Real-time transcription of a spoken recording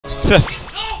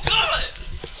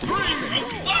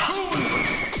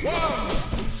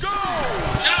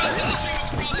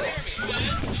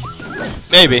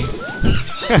Maybe.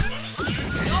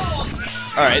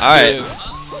 Alright, Alright.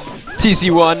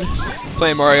 TC1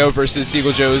 playing Mario versus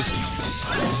Seagull Joe's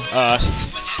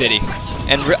Diddy.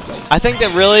 And I think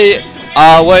that really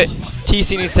what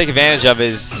TC needs to take advantage of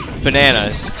is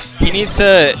bananas. He needs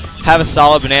to have a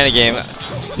solid banana game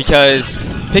because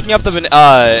picking up the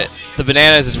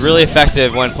bananas is really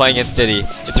effective when playing against Diddy.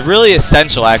 It's really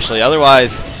essential, actually.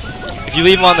 Otherwise, if you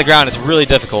leave him on the ground, it's really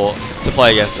difficult to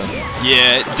play against him.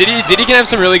 Yeah, Diddy can have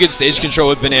some really good stage control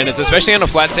with bananas, especially on a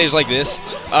flat stage like this.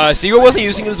 Seagull wasn't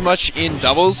using him as much in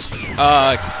doubles,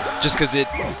 just because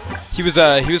he was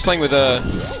playing with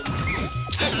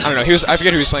I don't know. I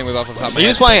forget who he was playing with off the top of my head. He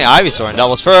was playing Ivysaur in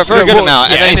doubles for a good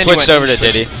amount, and then he switched over to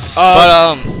Diddy.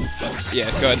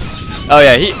 Yeah, good. Oh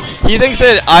yeah, he thinks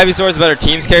that Ivysaur is a better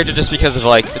team's character just because of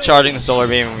like the charging, the solar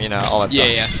beam, you know, all that stuff.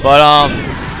 Yeah. But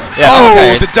yeah. Oh,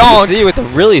 okay. the dog! TC with a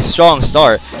really strong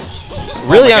start.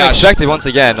 Really unexpected once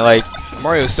again. Like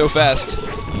Mario is so fast.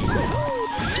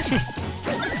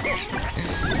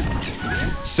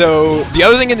 So the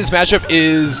other thing in this matchup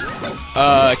is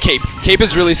cape. Cape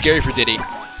is really scary for Diddy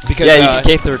because you can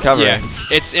cape the recovery. Yeah,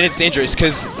 it's dangerous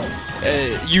because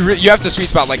you have to sweet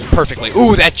spot like perfectly.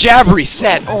 Ooh, that jab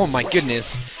reset! Oh my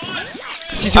goodness.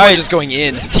 TC1 just going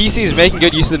in. TC is making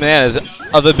good use of the bananas,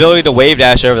 of the ability to wave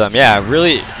dash over them. Yeah,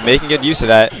 really making good use of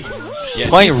that. Yeah,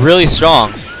 playing really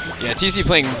strong. Yeah, TC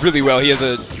playing really well. He has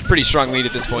a pretty strong lead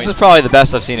at this point. This is probably the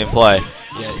best I've seen him play.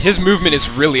 Yeah, his movement is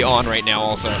really on right now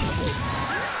also.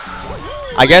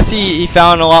 I guess he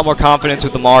found a lot more confidence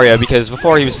with the Mario because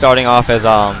before he was starting off as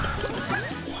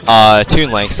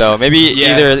Toon Link. So maybe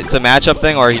either it's a matchup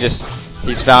thing or he's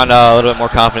found a little bit more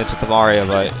confidence with the Mario.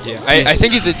 But yeah, I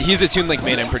think he's a Toon Link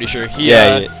main. I'm pretty sure.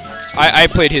 I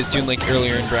played his Toon Link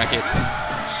earlier in bracket.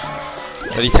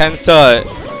 But he tends to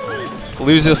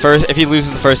lose the first. If he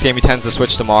loses the first game, he tends to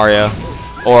switch to Mario,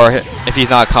 or if he's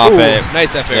not confident. Ooh,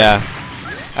 nice effort. Yeah,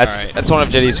 that's one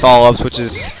of Diddy's follow-ups, which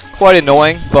is quite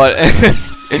annoying, but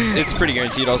it's pretty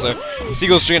guaranteed. Also,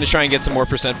 Seagull's going to try and get some more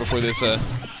percent before this.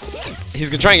 He's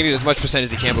going to try and get as much percent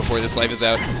as he can before this life is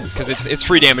out, because it's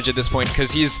free damage at this point.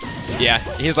 Because he's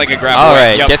like a grab. All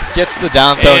right, gets the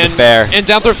down throw into fair. And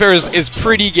down throw fair is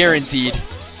pretty guaranteed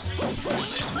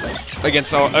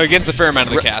against a fair amount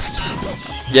of the cast.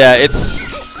 Yeah, it's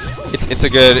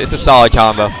a solid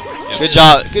combo.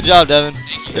 Yep. Good job, Devin.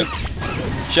 Yep.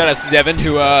 Shout out to Devin,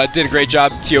 who did a great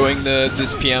job TOing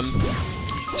this PM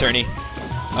tourney.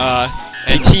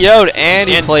 He TO'd and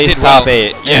he placed top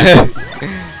 8. Yeah.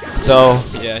 So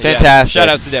fantastic. Shout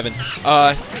out to Devin.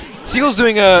 Seagull's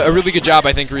doing a really good job,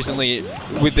 I think, recently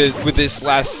with this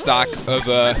last stock of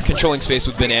controlling space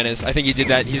with bananas. I think he did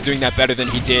that. He's doing that better than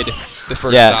he did the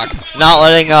first stock. Not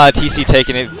letting TC take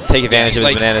advantage of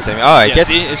his bananas. I mean, all right,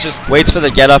 it's just waits for the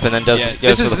get up and then goes for the fair.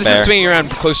 This is swinging around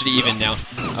closer to even now.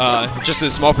 Just a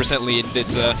small percent lead.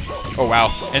 It's oh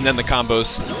wow, and then the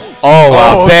combos. Oh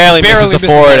wow, barely misses the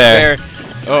forward air.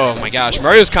 Oh my gosh,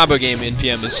 Mario's combo game in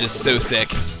PM is just so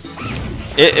sick.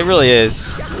 It really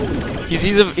is.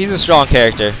 He's a strong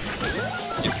character.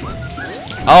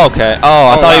 Oh, okay. Oh,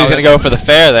 I thought he was gonna go for the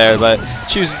fair there, but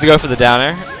chooses to go for the down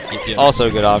air. Also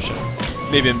a good option.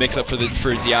 Maybe a mix up for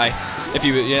DI. If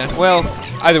you well,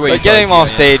 either way. But getting him off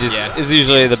stage is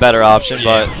usually the better option.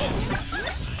 But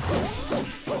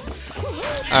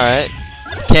all right,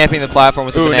 camping the platform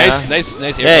with the banana.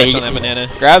 Nice air dodge on that banana.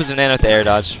 Grabs the banana with the air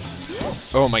dodge.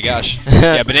 Oh my gosh.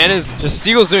 Yeah, bananas.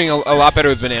 Seagull's doing a lot better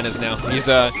with bananas now. He's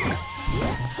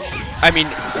I mean,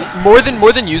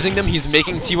 more than using them, he's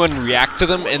making T1 react to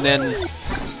them, and then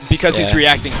because he's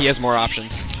reacting, he has more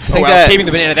options. Oh wow, taping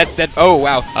the banana. Oh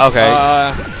wow. Okay.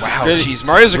 Wow. Jeez,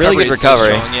 Mario's recovery really good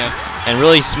recovery. Is so strong, yeah. And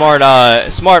really smart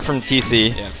from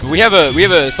TC. Yeah. We have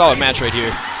a solid match right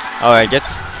here. All right,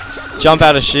 gets jump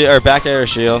out of shield or back air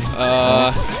shield.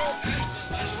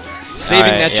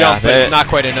 Saving that jump, but it's not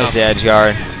quite enough. It's the edge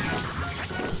guard.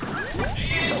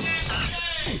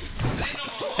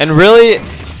 And really,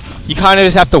 you kind of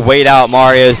just have to wait out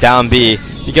Mario's down B,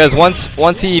 because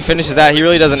once he finishes that, he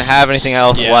really doesn't have anything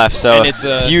else left. So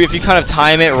if you kind of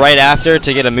time it right after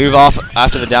to get a move off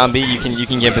after the down B, you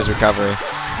can give his recovery.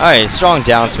 All right, strong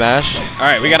down smash. All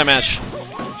right, we got a match.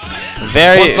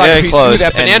 Very close.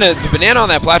 The banana on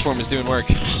that platform is doing work.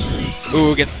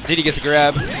 Ooh, Diddy gets a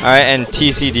grab. All right, and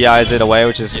TC DIs it away,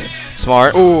 which is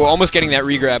smart. Ooh, almost getting that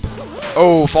re-grab.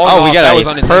 Oh, falling off. We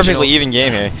got a perfectly even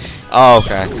game here. Oh,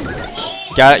 okay.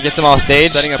 Gets him off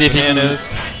stage. Setting up bananas.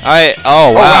 All right.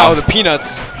 Oh, wow. The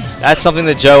peanuts. That's something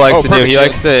that Joe likes to do. He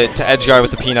likes to edge guard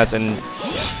with the peanuts, and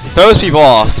throws people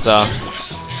off. So.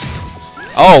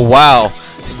 Oh wow,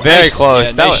 very close.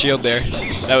 Yeah, nice shield there.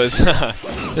 That was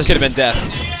this could have been death.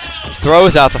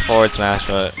 Throws out the forward smash,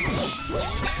 but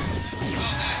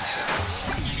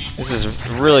this is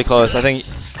really close. I think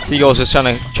Seagull's just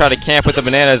trying to camp with the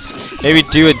bananas. Maybe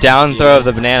do a down throw of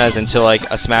the bananas into like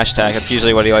a smash attack. That's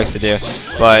usually what he likes to do,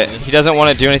 but he doesn't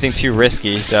want to do anything too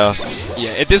risky. So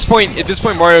yeah, at this point,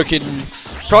 Mario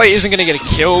probably isn't gonna get a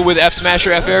kill with F smash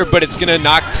or F air, but it's gonna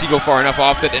knock Seagull far enough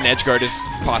off that an edge guard is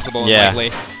possible. Yeah. And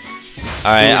likely.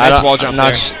 All right, nice wall jump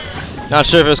there. Not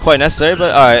sure if it was quite necessary,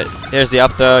 but all right. Here's the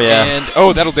up throw. Yeah. And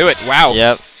oh, that'll do it. Wow.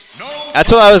 Yep. That's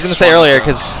what I was gonna say earlier,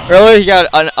 because earlier he got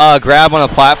a grab on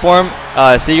a platform.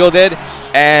 Seagull did,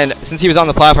 and since he was on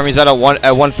the platform, he's about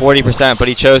at 140%, but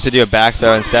he chose to do a back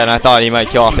throw instead, and I thought he might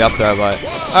kill off the up throw. But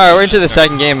all right, we're into the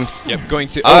second game. Yep. Going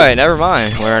to. All right, never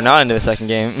mind. We're not into the second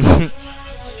game.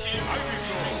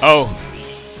 Oh,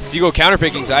 Seagull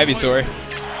counterpicking to Ivysaur,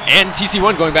 and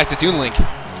TC1 going back to Toon Link.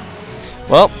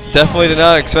 Well, definitely did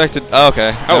not expect it. Oh,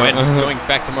 okay. Oh, and going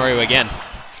back to Mario again.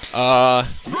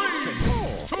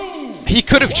 He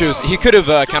could have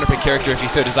counterpicked character if he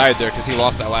so desired there, because he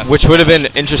lost that last. Which would have been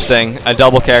interesting, a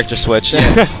double character switch.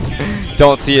 Yeah.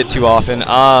 Don't see it too often.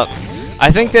 I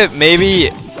think that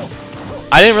maybe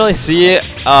I didn't really see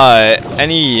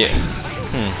any.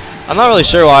 I'm not really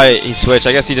sure why he switched.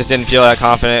 I guess he just didn't feel that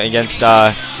confident against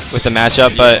with the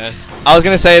matchup. But yeah. I was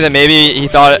gonna say that maybe he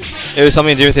thought it was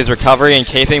something to do with his recovery and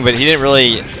caping, but he didn't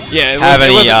really have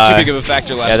any. It wasn't too big of a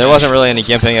factor last. Yeah, there wasn't really any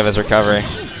gimping of his recovery.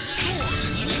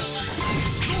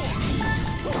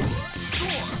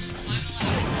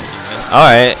 All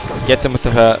right, gets him with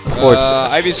the forward.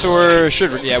 Ivysaur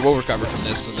should, will recover from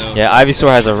this one though. Yeah, Ivysaur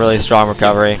has a really strong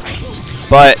recovery,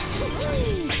 but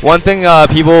one thing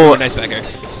nice back air.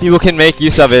 people can make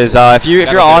use of is if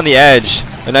you're on the edge,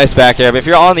 a nice back air. But if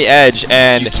you're on the edge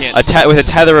and with a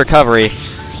tether recovery,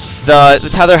 the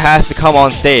tether has to come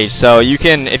on stage. So you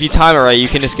can, if you time it right, you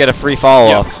can just get a free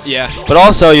follow up. Yeah. But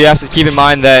also you have to keep in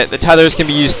mind that the tethers can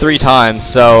be used 3 times,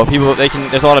 so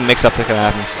there's a lot of mix up that can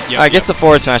happen. Yep, All right, gets the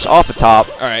forward smash off the top.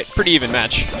 All right, pretty even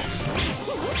match.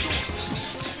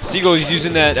 Seagull is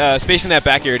using that spacing that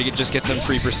back air to just get some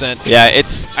free percent. Yeah,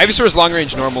 it's Ivysaur's long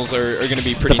range normals are going to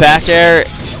be pretty. The back air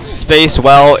space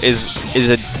well is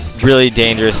a really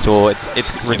dangerous tool. It's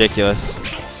ridiculous.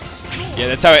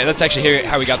 Yeah, that's actually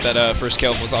how we got that first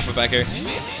kill, was off of back air.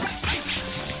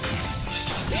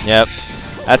 Yep,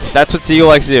 that's what Seagull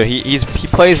likes to do. He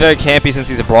plays very campy since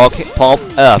he's a brawl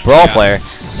player.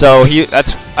 So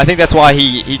I think that's why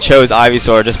he chose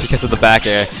Ivysaur, just because of the back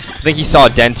air. I think he saw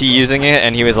Denty using it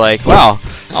and he was like, wow,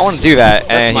 I want to do that,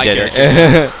 and he did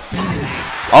it.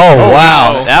 Oh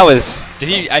wow, that was.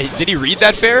 Did he read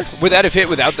that fair? Would that have hit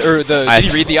without did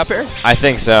he read the up air? I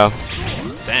think so.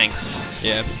 Dang.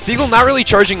 Yeah. Seagull not really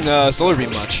charging the Solar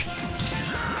Beam much.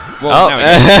 Well, now he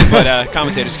does, but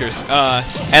commentator's curse. And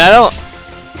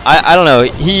I don't know.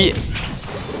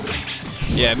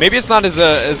 Yeah, maybe it's not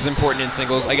as important in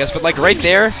singles, I guess, but like right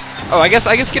there. Oh, I guess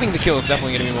getting the kill is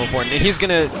definitely gonna be more important, and he's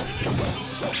gonna.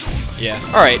 Yeah.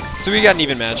 All right. So we got an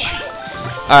even match.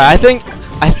 All right. I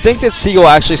think that Seagull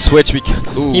actually switched because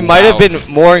he might have been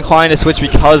more inclined to switch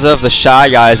because of the Shy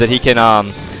Guys that he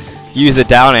can use the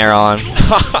down air on,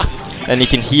 and he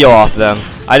can heal off them.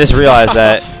 I just realized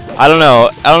that. I don't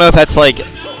know if that's like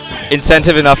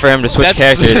incentive enough for him to switch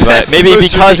characters, but maybe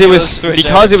because it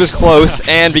was close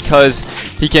and because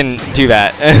he can do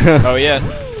that. Oh yeah.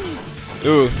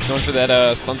 Ooh, going for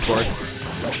that stun spore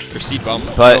or seed bomb.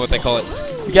 But I don't know what they call it.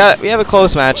 We have a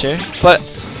close match here, but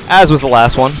as was the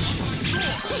last one.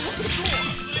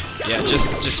 Yeah, just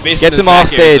spacing. Gets him off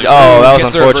stage. Oh, that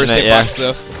was unfortunate. Yeah.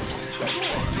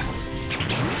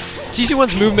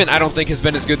 TC1's movement, I don't think, has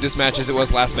been as good this match as it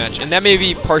was last match, and that may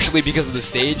be partially because of the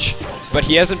stage, but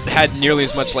he hasn't had nearly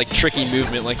as much like tricky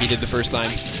movement like he did the first time.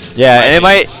 Yeah, and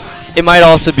it might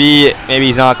also be maybe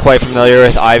he's not quite familiar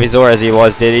with Ivysaur as he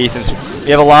was Diddy, since we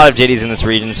have a lot of Diddys in this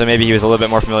region, so maybe he was a little bit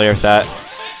more familiar with that.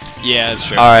 Yeah, that's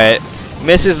true. All right,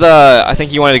 misses the. I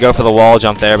think he wanted to go for the wall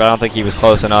jump there, but I don't think he was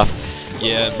close enough.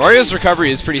 Yeah, Mario's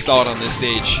recovery is pretty solid on this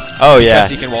stage. Oh yeah,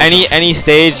 any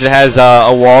stage that has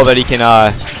a wall that he can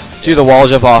do the wall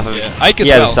jump off of. Yeah. Ike as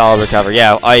he has a solid recovery.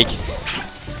 Yeah, Ike.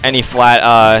 Any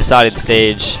flat sided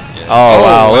stage. Yeah. Oh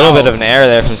wow, a little bit of an error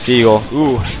there from Seagull.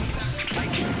 Ooh.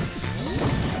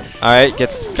 All right,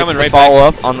 gets coming right follow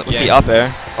back. up on with the up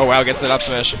air. Oh wow, gets that up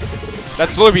smash. That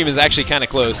Solar Beam is actually kind of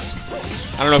close.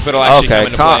 I don't know if it'll actually come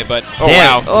into play, but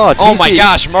damn. Wow. Oh my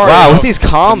gosh, Mario. Wow, with these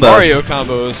combos. Mario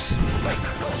combos.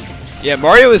 Yeah,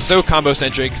 Mario is so combo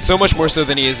centric, so much more so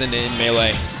than he is in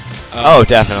Melee. Oh,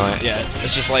 definitely. Yeah,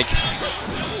 it's just like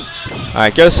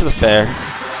Alright, goes to the fair.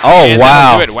 Oh, And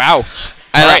wow. that'll do it. Wow.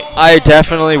 And Alright. I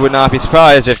definitely would not be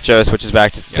surprised if Joe switches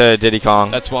back to Diddy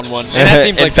Kong. That's 1-1. And that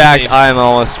seems In like the fact, safe- I'm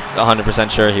almost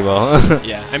 100% sure he will.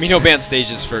 Yeah, I mean he'll ban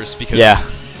stages first because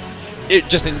it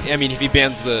just I mean if he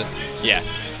bans the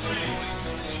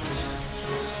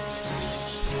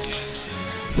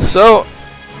So,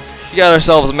 we got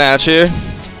ourselves a match here.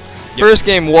 First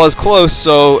game was close,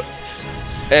 so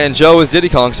and Joe is Diddy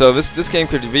Kong, so this game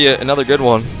could be another good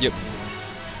one. Yep.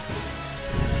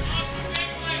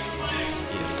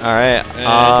 All right.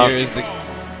 And here is the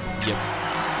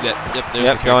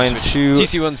there's the going switch. to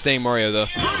TC1 staying Mario though.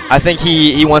 I think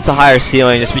he wants a higher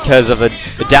ceiling just because of the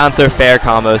down throw fair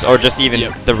combos, or just even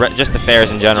just the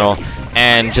fairs in general,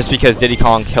 and just because Diddy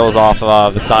Kong kills off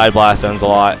the side blast zones a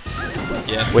lot.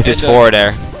 Yeah. With his forward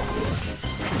air.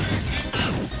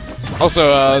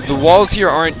 Also, the walls here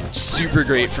aren't super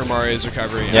great for Mario's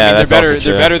recovery. Yeah, I mean, that's also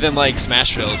true. They're better than like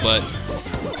Smashville, but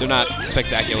they're not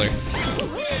spectacular.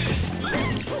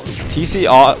 TC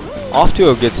off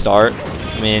to a good start.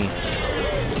 I mean,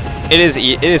 it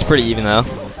is pretty even though.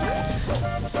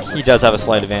 He does have a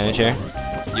slight advantage here.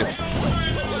 Yep.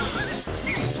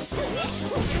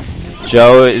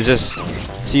 Joe is just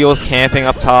Seagull's camping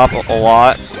up top a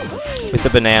lot with the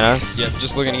bananas. Yep,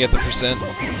 just looking to get the percent.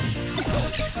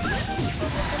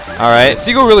 All right.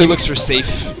 Seagull really looks for safe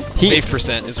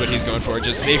percent is what he's going for,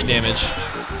 just safe damage.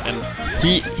 And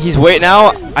he's waiting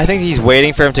now. I think he's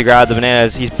waiting for him to grab the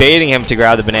bananas. He's baiting him to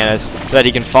grab the bananas so that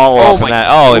he can follow up on that.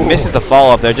 Oh, it misses the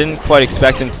follow up there. Didn't quite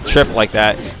expect him to trip like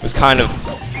that. It was kind of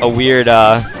a weird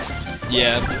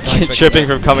tripping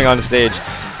from coming on the stage.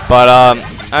 But all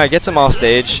right, gets him off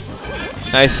stage.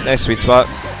 Nice sweet spot.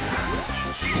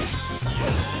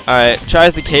 All right,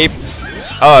 tries the cape.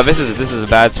 Oh, this is a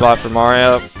bad spot for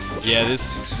Mario. Yeah,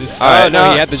 this.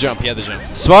 No, he had the jump. He had the jump.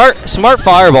 Smart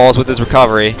fireballs with his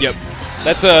recovery. Yep.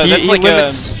 That's like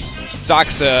limits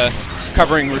Doc's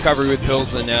covering recovery with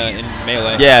pills in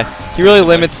melee. Yeah, he really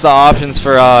limits the options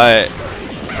for edge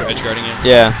guarding it.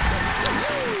 Yeah.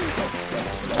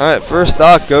 All right, first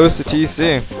stock goes to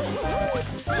TC.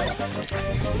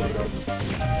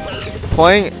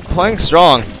 Playing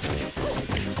strong.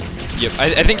 Yep,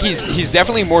 I think he's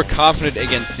definitely more confident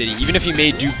against Diddy. Even if he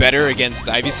may do better against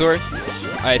Ivysaur,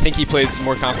 I think he plays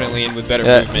more confidently and with better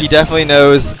movement. He definitely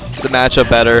knows the matchup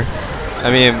better.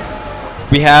 I mean,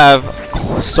 we have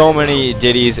so many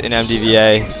Diddies in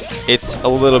MDVA. It's a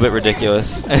little bit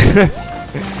ridiculous.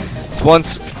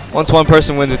 Once one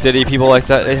person wins with Diddy, people like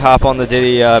that they hop on the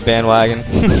Diddy bandwagon.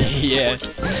 Yeah.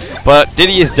 But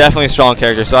Diddy is definitely a strong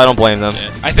character, so I don't blame them.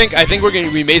 Yeah. I think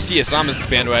we may see a Samus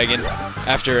bandwagon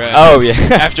after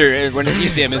after when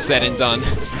ECM is said and done.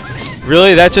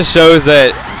 Really, that just shows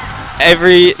that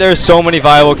there's so many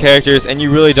viable characters, and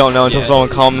you really don't know until someone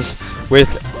comes with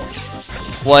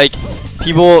like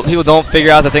people don't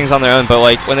figure out the things on their own, but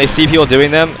like when they see people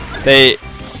doing them, they're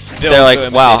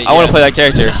like, wow, I want to play that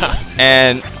character,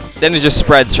 and then it just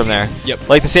spreads from there. Yep.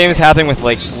 Like the same is happening with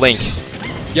like Link.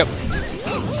 Yep.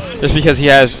 Just because he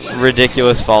has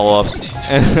ridiculous follow-ups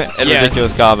and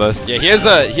ridiculous combos. Yeah, he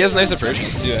has nice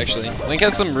approaches too. Actually, Link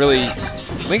is really.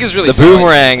 The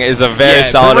boomerang is a very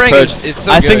solid approach.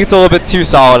 I think it's a little bit too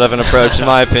solid of an approach in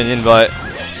my opinion,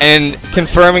 and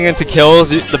confirming into kills,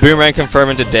 the boomerang confirm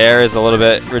into dare is a little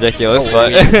bit ridiculous.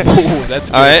 But that's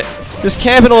good. All right, just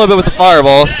camping a little bit with the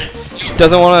fireballs.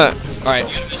 Doesn't want to. All right,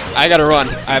 I gotta run.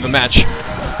 I have a match.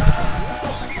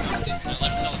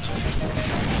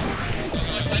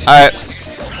 Alright,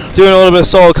 doing a little bit of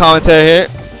solo commentary here.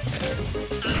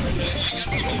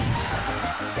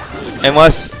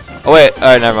 Unless, oh wait,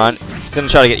 alright, never mind. Gonna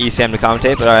try to get ECM to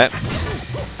commentate, but alright.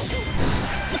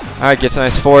 Alright, gets a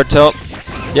nice forward tilt.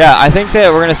 Yeah, I think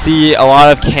that we're gonna see a lot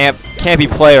of campy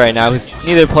play right now, because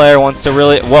neither player wants to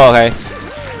really, whoa, okay.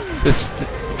 This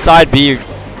side B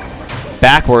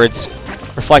backwards,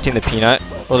 reflecting the peanut,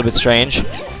 a little bit strange.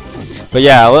 But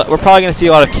yeah, we're probably gonna see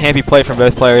a lot of campy play from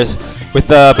both players, with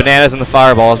the bananas and the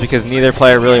fireballs, because neither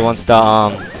player really wants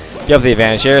to give up the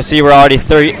advantage here. See, we're already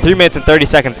 3 minutes and 30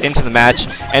 seconds into the match,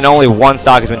 and only one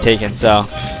stock has been taken, so.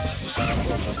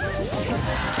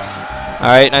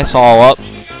 Alright, nice follow-up.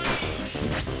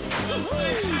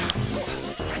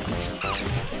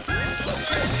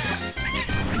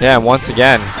 Yeah, once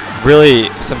again, really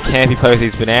some campy play with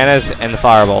these bananas and the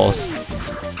fireballs.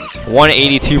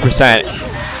 182%.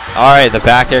 Alright, the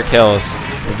back air kills.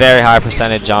 Very high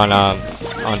percentage on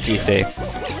TC.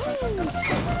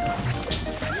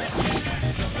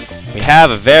 We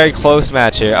have a very close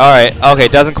match here. All right, okay,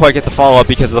 doesn't quite get the follow-up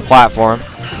because of the platform.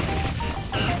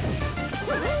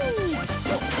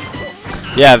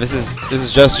 Yeah, this is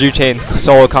just Jutaine's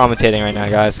solo commentating right now,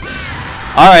 guys.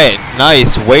 Alright,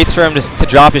 nice. Waits for him to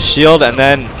drop his shield and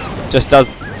then just does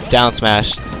down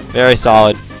smash. Very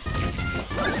solid.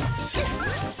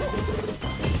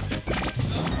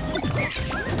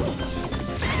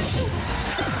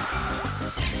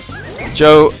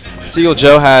 Seagull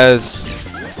Joe has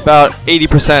about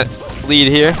 80% lead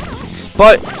here,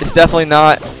 but it's definitely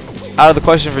not out of the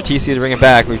question for TC to bring it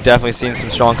back. We've definitely seen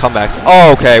some strong comebacks.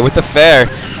 Oh, okay, with the fair.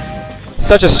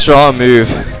 Such a strong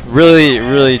move. Really,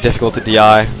 really difficult to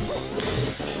DI.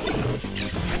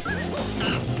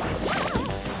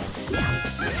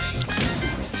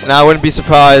 Now I wouldn't be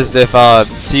surprised if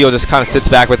Seagull just kind of sits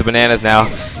back with the bananas now.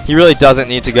 He really doesn't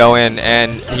need to go in,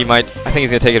 and he might. I think he's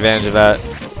gonna take advantage of that.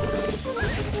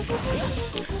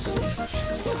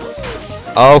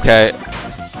 Okay,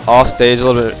 off stage a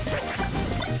little bit.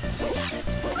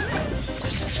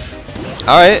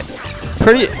 All right,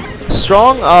 pretty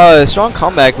strong, strong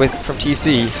comeback from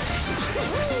TC.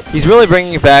 He's really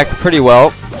bringing it back pretty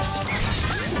well,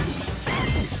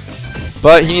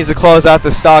 but he needs to close out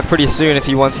the stock pretty soon if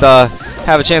he wants to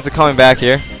have a chance of coming back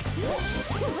here.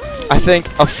 I think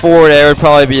a forward air would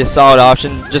probably be a solid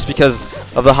option just because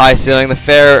of the high ceiling. The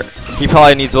fair, he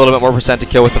probably needs a little bit more percent to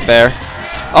kill with the fair.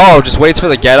 Oh, just waits for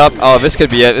the get up. Oh, this could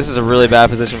be it. This is a really bad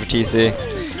position for TC.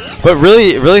 But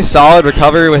really, really solid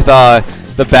recovery with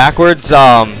the backwards,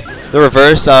 the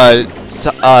reverse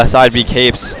side B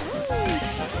capes.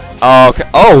 Oh, okay.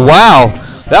 Oh, wow.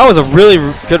 That was a really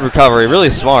good recovery. Really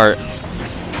smart.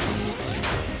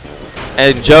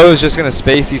 And Joe's just going to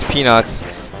space these peanuts.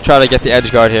 Try to get the edge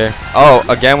guard here. Oh,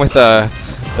 again with the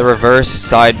reverse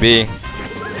side B.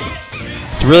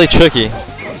 It's really tricky.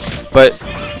 But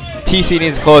TC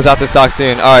needs to close out the stock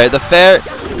soon. Alright, the fair,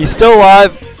 he's still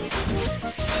alive.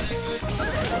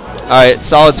 Alright,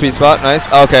 solid sweet spot, nice.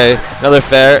 Okay, another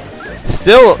fair.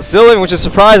 Still living, which is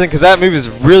surprising because that move is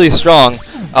really strong.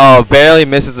 Oh, barely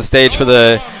misses the stage for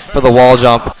the wall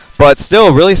jump. But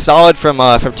still really solid from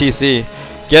TC.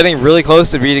 Getting really close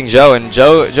to beating Joe, and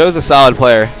Joe's a solid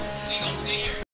player.